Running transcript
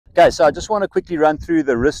Okay, so I just want to quickly run through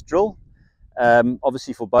the wrist drill.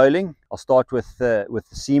 Obviously for bowling, I'll start with the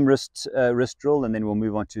seam wrist drill, and then we'll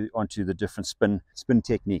move on to the different spin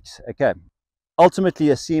techniques. Okay. Ultimately,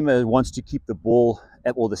 a seamer wants to keep the ball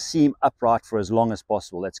or the seam upright for as long as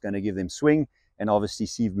possible. That's going to give them swing and obviously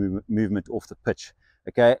seam movement off the pitch.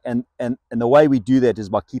 Okay, and the way we do that is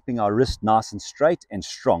by keeping our wrist nice and straight and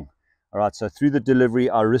strong. All right, so through the delivery,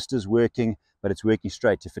 our wrist is working, but it's working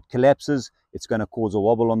straight. If it collapses, it's going to cause a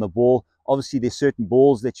wobble on the ball. Obviously, there's certain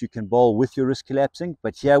balls that you can bowl with your wrist collapsing,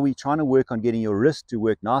 but here we're trying to work on getting your wrist to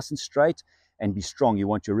work nice and straight and be strong. You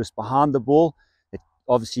want your wrist behind the ball. It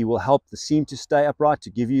obviously will help the seam to stay upright,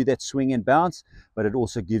 to give you that swing and bounce, but it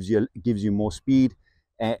also gives you more speed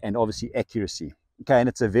and obviously accuracy. Okay, and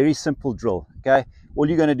it's a very simple drill. Okay, all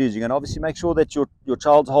you're going to do is you're going to obviously make sure that your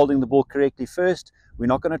child's holding the ball correctly first. We're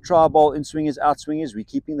not going to try bowl in swingers, out swingers. We're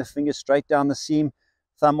keeping the fingers straight down the seam,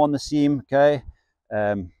 thumb on the seam. Okay,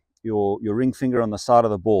 your ring finger on the side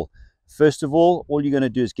of the ball. First of all you're going to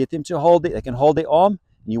do is get them to hold it. They can hold their arm,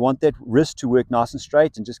 and you want that wrist to work nice and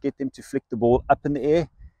straight, and just get them to flick the ball up in the air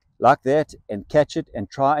like that and catch it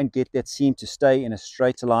and try and get that seam to stay in as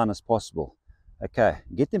straight a line as possible. Okay,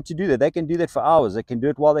 get them to do that. They can do that for hours. They can do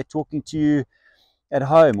it while they're talking to you at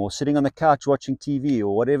home or sitting on the couch watching TV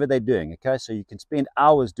or whatever they're doing. Okay, so you can spend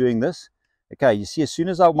hours doing this. Okay, you see, as soon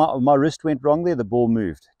as my wrist went wrong there, the ball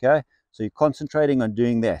moved. Okay, so you're concentrating on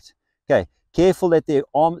doing that. Okay, careful that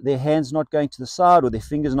their hand's not going to the side or their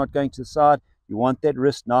fingers not going to the side. You want that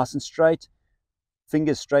wrist nice and straight,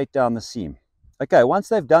 fingers straight down the seam. Okay, once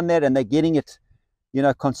they've done that and they're getting it, you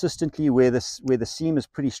know, consistently where the seam is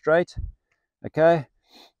pretty straight, okay,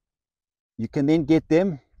 you can then get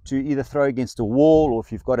them to either throw against a wall, or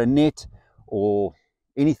if you've got a net or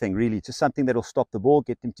anything really, just something that will stop the ball,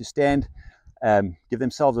 get them to stand, give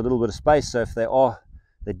themselves a little bit of space, so if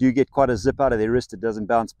they do get quite a zip out of their wrist, it doesn't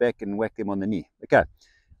bounce back and whack them on the knee. Okay,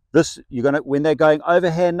 this, when they're going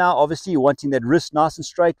overhand now, obviously you're wanting that wrist nice and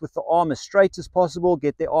straight with the arm as straight as possible.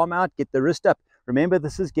 Get the arm out, get the wrist up. Remember,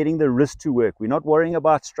 this is getting the wrist to work. We're not worrying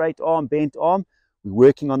about straight arm, bent arm. We're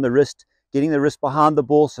working on the wrist, getting the wrist behind the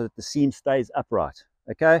ball so that the seam stays upright.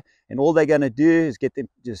 Okay, and all they're going to do is get them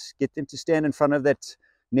to stand in front of that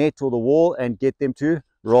net or the wall and get them to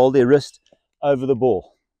roll their wrist over the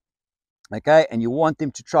ball. Okay, and you want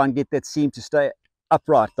them to try and get that seam to stay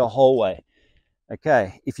upright the whole way.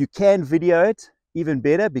 Okay, if you can video it, even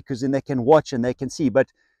better, because then they can watch and they can see, but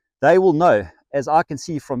they will know, as I can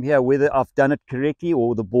see from here, whether I've done it correctly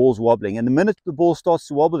or the ball's wobbling. And the minute the ball starts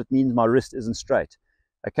to wobble, it means my wrist isn't straight.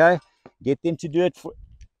 Okay, get them to do it for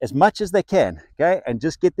as much as they can, okay, and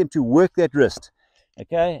just get them to work that wrist.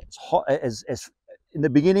 Okay, it's hot, as in the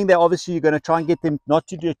beginning there, obviously you're going to try and get them not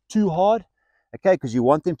to do it too hard, okay, because you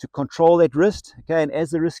want them to control that wrist. Okay, and as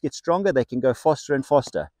the wrist gets stronger, they can go faster and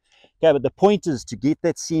faster. Okay, but the point is to get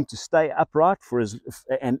that seam to stay upright for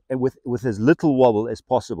with as little wobble as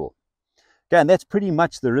possible. Okay, and that's pretty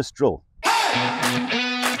much the wrist drill.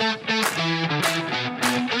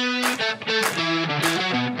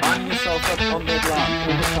 Up on that line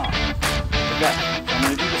all the time. Okay, so I'm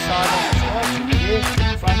going to do the side on the side, so you're here,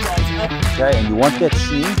 front line's up. Okay, and you want that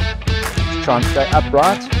seam to try and stay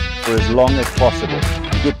upright for as long as possible.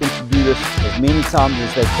 And get them to do this as many times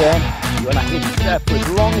as they can. You want to hit it up for as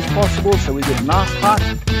long as possible so we get nice height.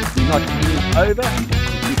 We're not leaning over,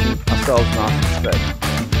 we're keeping ourselves nice and straight.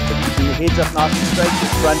 So keeping your heads up nice and straight, the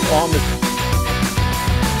front arm is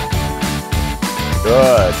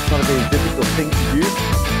good. It's not a very difficult thing to do.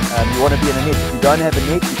 You want to be in a net. If you don't have a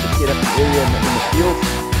net, you can set up an area in the field